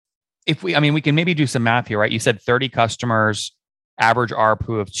we can maybe do some math here, right? You said 30 customers, average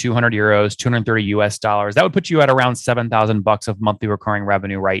ARPU of 200 euros, 230 US dollars. That would put you at around $7,000 of monthly recurring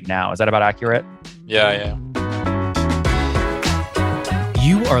revenue right now. Is that about accurate? Yeah.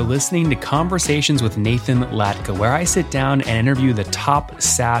 You are listening to Conversations with Nathan Latka, where I sit down and interview the top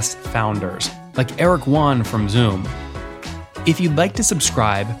SaaS founders, like Eric Yuan from Zoom. If you'd like to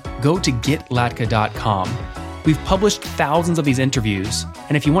subscribe, go to getlatka.com. We've published thousands of these interviews,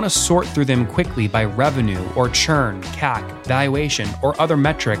 and if you want to sort through them quickly by revenue or churn, CAC, valuation, or other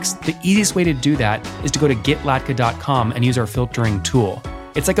metrics, the easiest way to do that is to go to getlatka.com and use our filtering tool.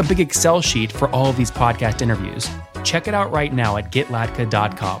 It's like a big Excel sheet for all of these podcast interviews. Check it out right now at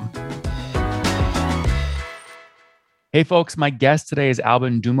getlatka.com. Hey folks, my guest today is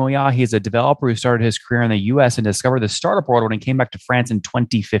Albin Dumoulin. He's a developer who started his career in the US and discovered the startup world when he came back to France in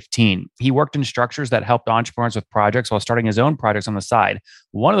 2015. He worked in structures that helped entrepreneurs with projects while starting his own projects on the side.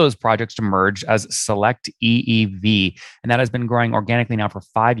 One of those projects emerged as Select EEV, and that has been growing organically now for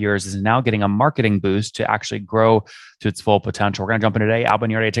 5 years, is now getting a marketing boost to actually grow to its full potential. We're going to jump in today. Albin,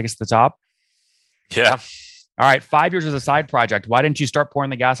 you ready to take us to the top? Yeah. All right, 5 years as a side project. Why didn't you start pouring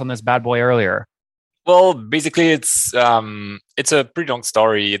the gas on this bad boy earlier? Well, basically, it's a pretty long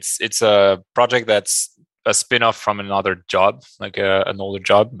story. It's a project that's a spin-off from another job, like an older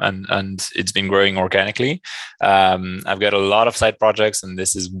job, and it's been growing organically. I've got a lot of side projects, and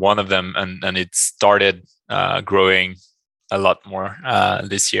this is one of them, and it started growing a lot more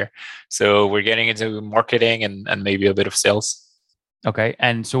this year. So we're getting into marketing and maybe a bit of sales. Okay.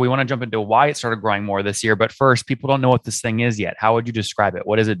 And so we want to jump into why it started growing more this year. But first, people don't know what this thing is yet. How would you describe it?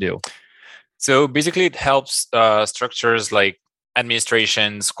 What does it do? So basically, it helps structures like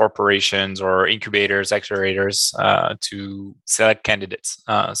administrations, corporations, or incubators, accelerators to select candidates.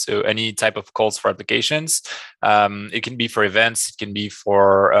 So any type of calls for applications. It can be for events. It can be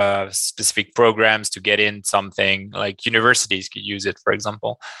for specific programs to get in something, like universities could use it, for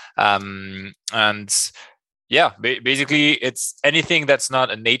example. Basically, it's anything that's not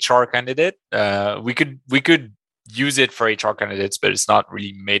an HR candidate. We could use it for HR candidates, but it's not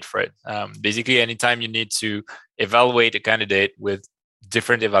really made for it. Basically, anytime you need to evaluate a candidate with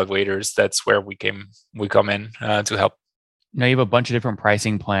different evaluators, that's where we come in to help. Now you have a bunch of different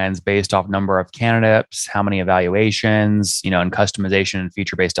pricing plans based off number of candidates, how many evaluations, and customization and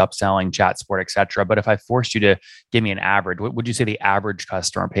feature-based upselling, chat support, etc. But if I forced you to give me an average, what would you say the average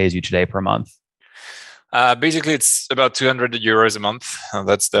customer pays you today per month? Basically, it's about 200 euros a month.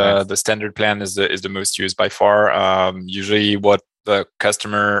 That's the standard plan is the most used by far. Usually, what the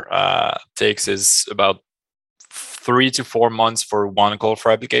customer takes is about 3 to 4 months for one call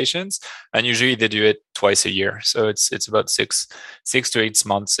for applications, and usually they do it twice a year. So it's about six to 8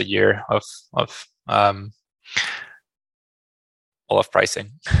 months a year of all of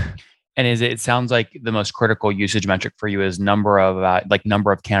pricing. And it sounds like the most critical usage metric for you is number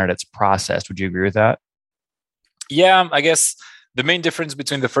of candidates processed. Would you agree with that? Yeah, I guess the main difference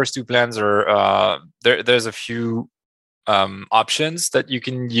between the first two plans are there's a few options that you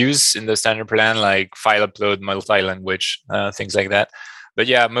can use in the standard plan, like file upload, multi-language, things like that. But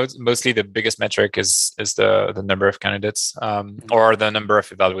yeah, mostly the biggest metric is the number of candidates or the number of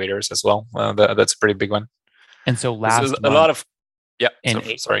evaluators as well. That's a pretty big one. And so Go for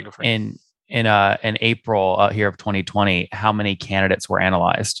it. In April here of 2020, how many candidates were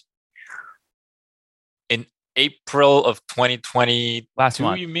analyzed? April of 2020. Last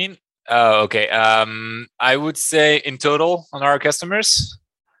month. You mean? Oh, okay. I would say in total on our customers,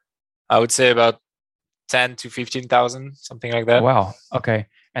 I would say about 10 to 15,000, something like that. Wow. Okay.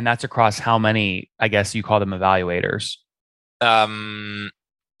 And that's across how many, I guess you call them evaluators?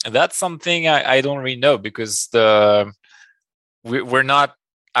 That's something I don't really know because we're not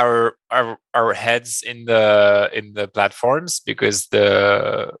our heads in the platforms because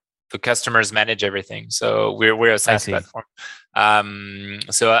the customers manage everything. So we're a SaaS platform.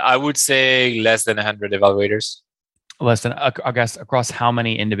 So I would say less than 100 evaluators. Less than, I guess, across how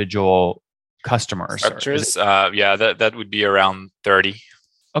many individual customers? Structures? That would be around 30.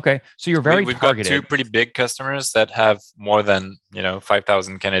 Okay, so you're very We've targeted. got two pretty big customers that have more than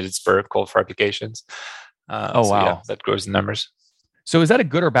 5,000 candidates per call for applications. Wow. Yeah, that grows the numbers. So is that a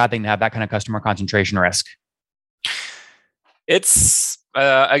good or bad thing to have that kind of customer concentration risk? It's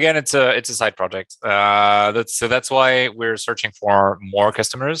again, it's a side project. That's why we're searching for more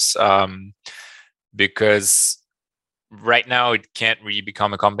customers because right now it can't really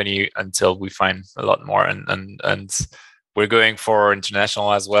become a company until we find a lot more, and we're going for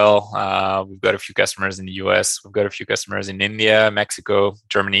international as well. We've got a few customers in the US, we've got a few customers in India, Mexico,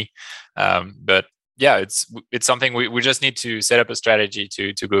 Germany, but yeah, it's something we just need to set up a strategy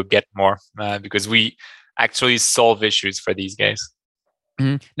to go get more because we actually solve issues for these guys.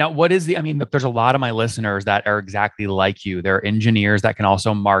 Now, what is I mean, there's a lot of my listeners that are exactly like you. They're engineers that can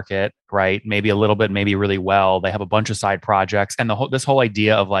also market, right? Maybe a little bit, maybe really well. They have a bunch of side projects. And this whole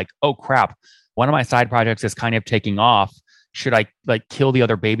idea of like, oh crap, one of my side projects is kind of taking off. Should I like kill the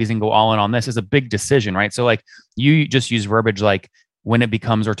other babies and go all in on this is a big decision, right? So like you just use verbiage like when it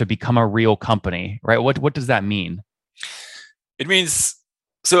becomes or to become a real company, right? What does that mean? It means,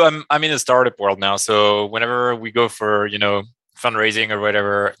 so I'm in the startup world now. So whenever we go for, fundraising or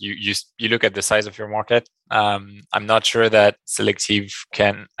whatever, you look at the size of your market. I'm not sure that Selective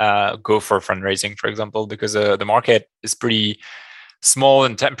can go for fundraising, for example, because the market is pretty small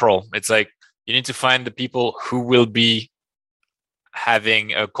and temporal. It's like you need to find the people who will be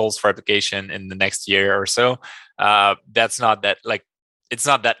having calls for application in the next year or so. That's not that like it's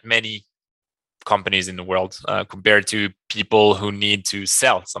not that many companies in the world compared to people who need to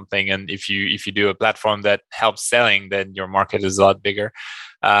sell something. And if you do a platform that helps selling, then your market is a lot bigger.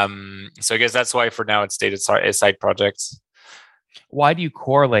 So I guess that's why for now it's stated side projects. Why do you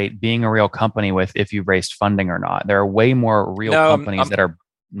correlate being a real company with if you've raised funding or not? There are way more real companies that are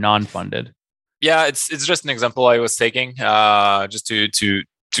non-funded. Yeah, it's just an example I was taking just to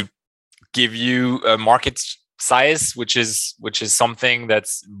give you a market size, which is something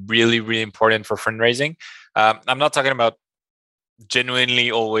that's really, really important for fundraising. I'm not talking about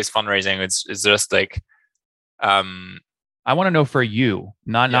genuinely always fundraising. It's just like I want to know for you,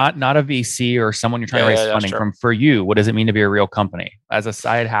 not a VC or someone you're trying to raise funding from. For you, what does it mean to be a real company as a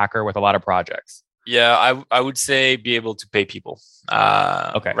side hacker with a lot of projects? Yeah, I would say be able to pay people.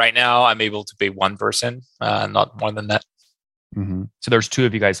 Okay. Right now, I'm able to pay one person, not more than that. Mm-hmm. So there's two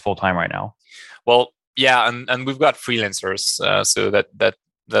of you guys full time right now. Well, yeah, and we've got freelancers, so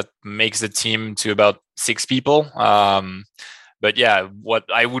that makes the team to about 6 people. But yeah, what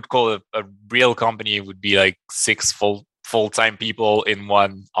I would call a real company would be like 6 full-time people in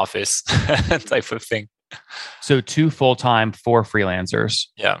one office type of thing. So 2 full-time, 4 freelancers.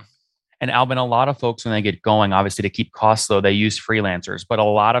 Yeah. And Albin, a lot of folks, when they get going, obviously to keep costs low, they use freelancers, but a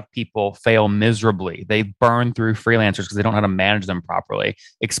lot of people fail miserably. They burn through freelancers because they don't know how to manage them properly.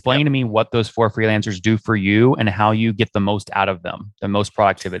 Explain to me what those 4 freelancers do for you and how you get the most out of them, the most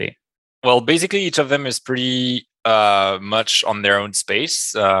productivity. Well, basically each of them is pretty much on their own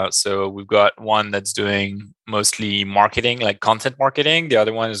space. So we've got one that's doing mostly marketing, like content marketing. The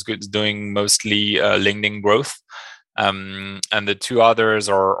other one is doing mostly LinkedIn growth. And the 2 others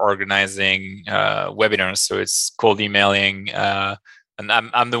are organizing webinars. So it's cold emailing, and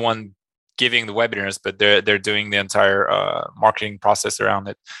I'm the one giving the webinars, but they're doing the entire marketing process around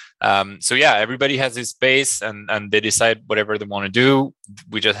it. So yeah, everybody has his space, and they decide whatever they want to do.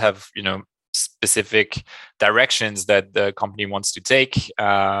 We just have specific directions that the company wants to take.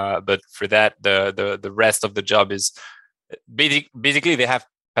 But for that, the rest of the job is basically they have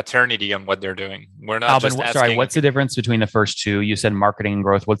paternity on what they're doing. We're not Albin, just asking. Sorry, what's the difference between the first 2? You said marketing and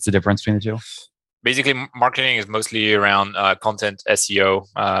growth. What's the difference between the 2? Basically, marketing is mostly around content SEO.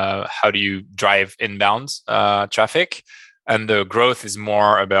 How do you drive inbound traffic? And the growth is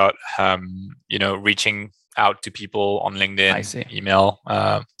more about reaching out to people on LinkedIn, email,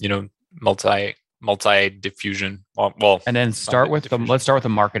 multi diffusion. Well, and then let's start with the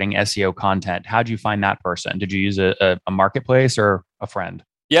marketing SEO content. How did you find that person? Did you use a marketplace or a friend?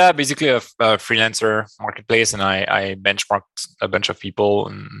 Yeah, basically a freelancer marketplace, and I benchmarked a bunch of people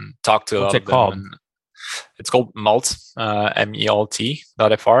and talked to a lot of them. What's it called? It's called Melt,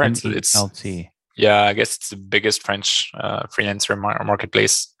 MELT.fr. MELT. Yeah, I guess it's the biggest French freelancer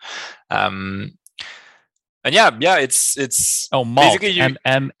marketplace. And yeah, it's Malt. basically MALT.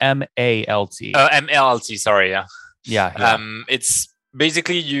 MLT. Sorry, yeah. Yeah. It's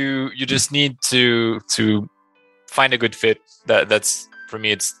basically you just need to find a good fit. That's for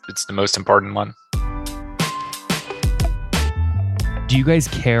me, it's the most important one. Do you guys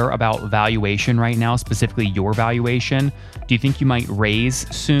care about valuation right now, specifically your valuation? Do you think you might raise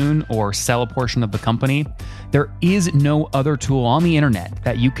soon or sell a portion of the company? There is no other tool on the internet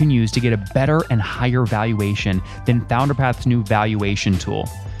that you can use to get a better and higher valuation than FounderPath's new valuation tool.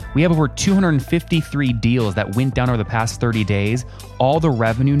 We have over 253 deals that went down over the past 30 days, all the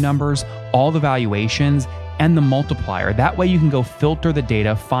revenue numbers, all the valuations, and the multiplier. That way you can go filter the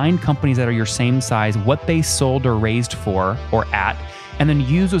data, find companies that are your same size, what they sold or raised for or at, and then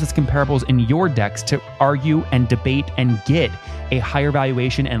use those as comparables in your decks to argue and debate and get a higher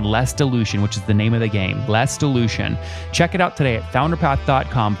valuation and less dilution, which is the name of the game, less dilution. Check it out today at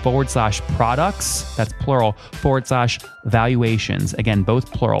founderpath.com/products, that's plural, /valuations. Again,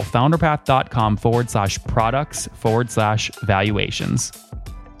 both plural, founderpath.com/products/valuations.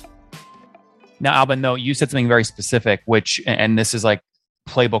 Now, Alban, though, you said something very specific, and this is like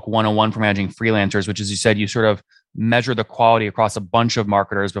playbook 101 for managing freelancers, which is you said you sort of measure the quality across a bunch of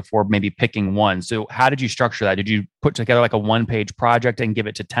marketers before maybe picking one. So how did you structure that? Did you put together like a one-page project and give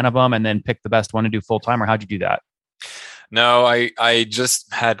it to 10 of them and then pick the best one to do full-time, or how'd you do that? No, I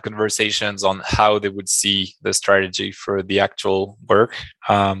just had conversations on how they would see the strategy for the actual work.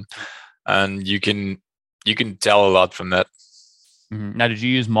 And you can tell a lot from that. Mm-hmm. Now, did you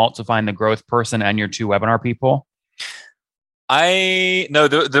use Malt to find the growth person and your 2 webinar people? The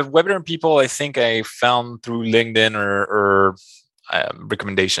webinar people I think I found through LinkedIn or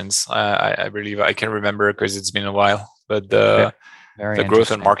recommendations. I believe I can't remember because it's been a while. But the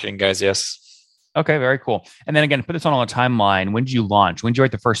growth and marketing guys, yes. Okay, very cool. And then again, put this on a timeline. When did you launch? When did you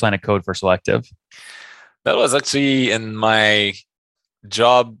write the first line of code for Selective? That was actually in my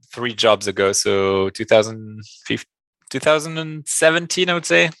job 3 jobs ago. So 2017, I would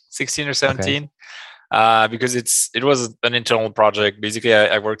say, 16 or 17. Okay. Because it was an internal project. Basically,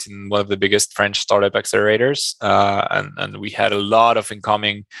 I worked in one of the biggest French startup accelerators, and we had a lot of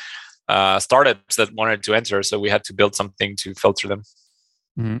incoming startups that wanted to enter. So we had to build something to filter them.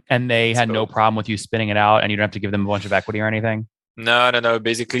 Mm-hmm. And they had no problem with you spinning it out, and you don't have to give them a bunch of equity or anything? No.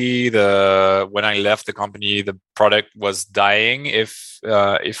 Basically, when I left the company, the product was dying if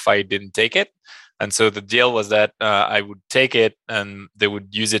I didn't take it. And so the deal was that I would take it, and they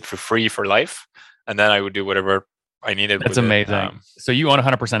would use it for free for life. And then I would do whatever I needed. That's amazing. So you own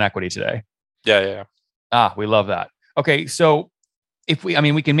 100% equity today. Yeah. We love that. Okay. So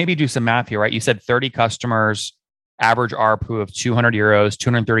we can maybe do some math here, right? You said 30 customers, average ARPU of 200 euros,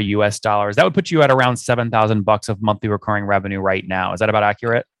 230 US dollars. That would put you at around $7,000 of monthly recurring revenue right now. Is that about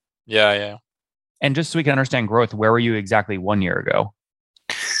accurate? Yeah. And just so we can understand growth, where were you exactly 1 year ago?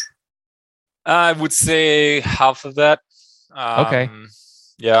 I would say half of that. Okay.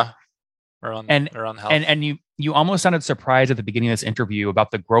 Yeah. Around half. And you almost sounded surprised at the beginning of this interview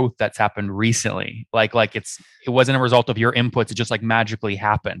about the growth that's happened recently. Like it wasn't a result of your inputs. It just like magically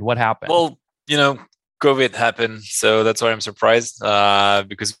happened. What happened? Well, COVID happened. So that's why I'm surprised,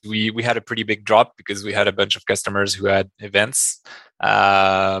 because we had a pretty big drop because we had a bunch of customers who had events,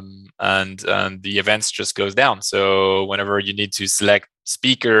 and the events just goes down. So whenever you need to select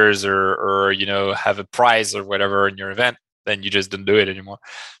speakers or have a prize or whatever in your event, then you just don't do it anymore.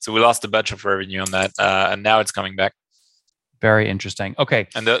 So we lost a bunch of revenue on that, and now it's coming back. Very interesting. Okay.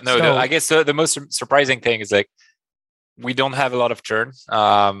 And I guess the most surprising thing is like we don't have a lot of churn.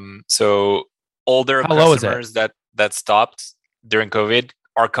 So older customers that stopped during COVID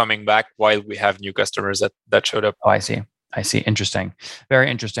are coming back while we have new customers that showed up. Oh, I see. Interesting. Very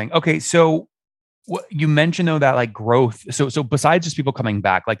interesting. Okay. So you mentioned though that like growth. So besides just people coming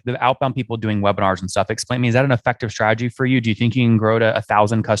back, like the outbound people doing webinars and stuff, explain to me, is that an effective strategy for you? Do you think you can grow to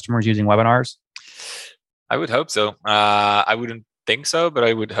 1,000 customers using webinars? I would hope so. I wouldn't think so, but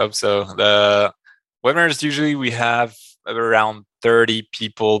I would hope so. The webinars, usually we have around 30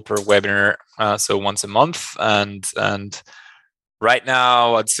 people per webinar. So once a month. And right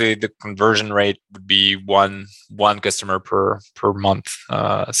now, I'd say the conversion rate would be one customer per month.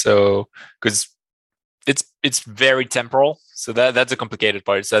 So because it's very temporal. So that's a complicated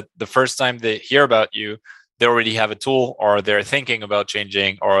part. It's that the first time they hear about you, they already have a tool, or they're thinking about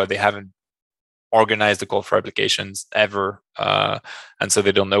changing, or they haven't organized the call for applications ever. And so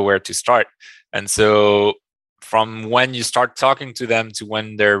they don't know where to start. And so from when you start talking to them to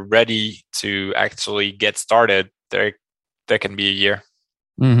when they're ready to actually get started, there can be a year.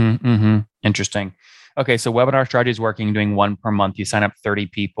 Interesting. Okay, so webinar strategy is working, doing 1 per month. You sign up 30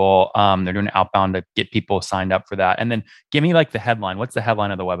 people. They're doing outbound to get people signed up for that. And then give me like the headline. What's the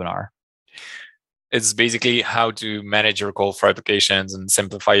headline of the webinar? It's basically how to manage your call for applications and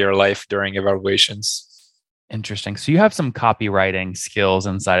simplify your life during evaluations. Interesting. So you have some copywriting skills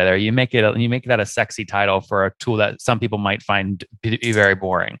inside of there. You make that a sexy title for a tool that some people might find be very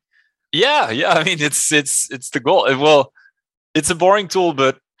boring. Yeah. I mean, it's the goal. Well, it's a boring tool,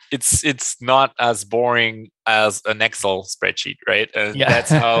 but it's not as boring as an Excel spreadsheet, right? And that's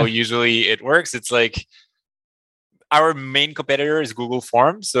how usually it works. It's like our main competitor is Google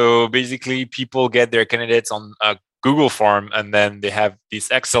Forms. So basically, people get their candidates on a Google form, and then they have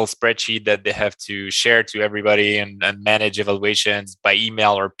this Excel spreadsheet that they have to share to everybody and manage evaluations by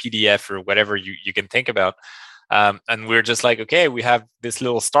email or PDF or whatever you can think about. And we're just like, okay, we have this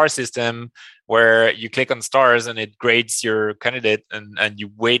little star system where you click on stars and it grades your candidate, and you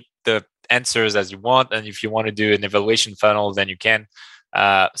weight the answers as you want. And if you want to do an evaluation funnel, then you can.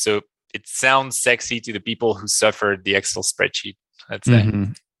 So it sounds sexy to the people who suffered the Excel spreadsheet, I'd say.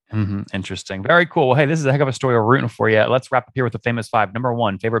 Interesting. Very cool. Well, hey, this is a heck of a story. We're rooting for you. Let's wrap up here with the famous five. Number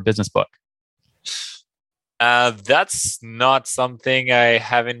one, favorite business book. That's not something I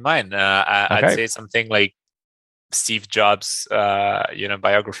have in mind. I'd say something like Steve Jobs,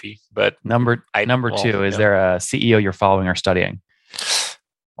 biography. But number two, is there a CEO you're following or studying?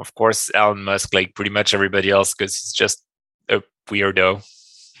 Of course, Elon Musk, like pretty much everybody else, because he's just a weirdo.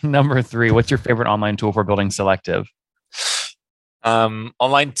 Number three, what's your favorite online tool for building Selective?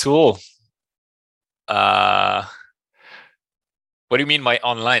 Online tool. What do you mean by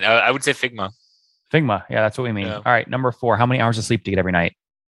online? I would say Figma. Figma. Yeah, that's what we mean. Yeah. All right. Number four, how many hours of sleep do you get every night?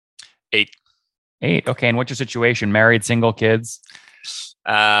 8. Okay. And what's your situation? Married, single, kids?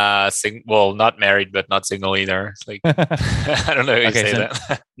 Well, not married, but not single either. It's like, I don't know how you say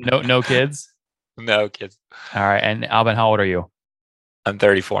that. No kids? No kids. All right. And Alban, how old are you? I'm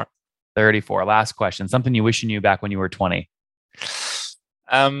 34. 34. Last question. Something you wish you knew back when you were 20.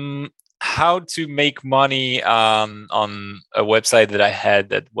 How to make money on a website that I had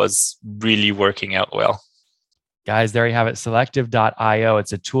that was really working out well. Guys, there you have it. Selective.io.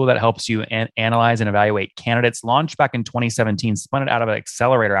 It's a tool that helps you analyze and evaluate candidates. Launched back in 2017, spun it out of an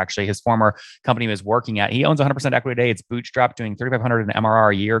accelerator, actually, his former company was working at. He owns 100% equity today. It's bootstrapped, doing 3,500 in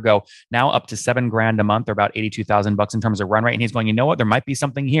MRR a year ago, now up to $7,000 a month, or about $82,000 in terms of run rate. And he's going, you know what? There might be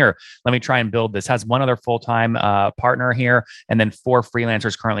something here. Let me try and build this. Has one other full-time partner here, and then 4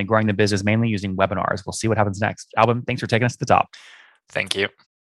 freelancers currently growing the business, mainly using webinars. We'll see what happens next. Alban, thanks for taking us to the top. Thank you.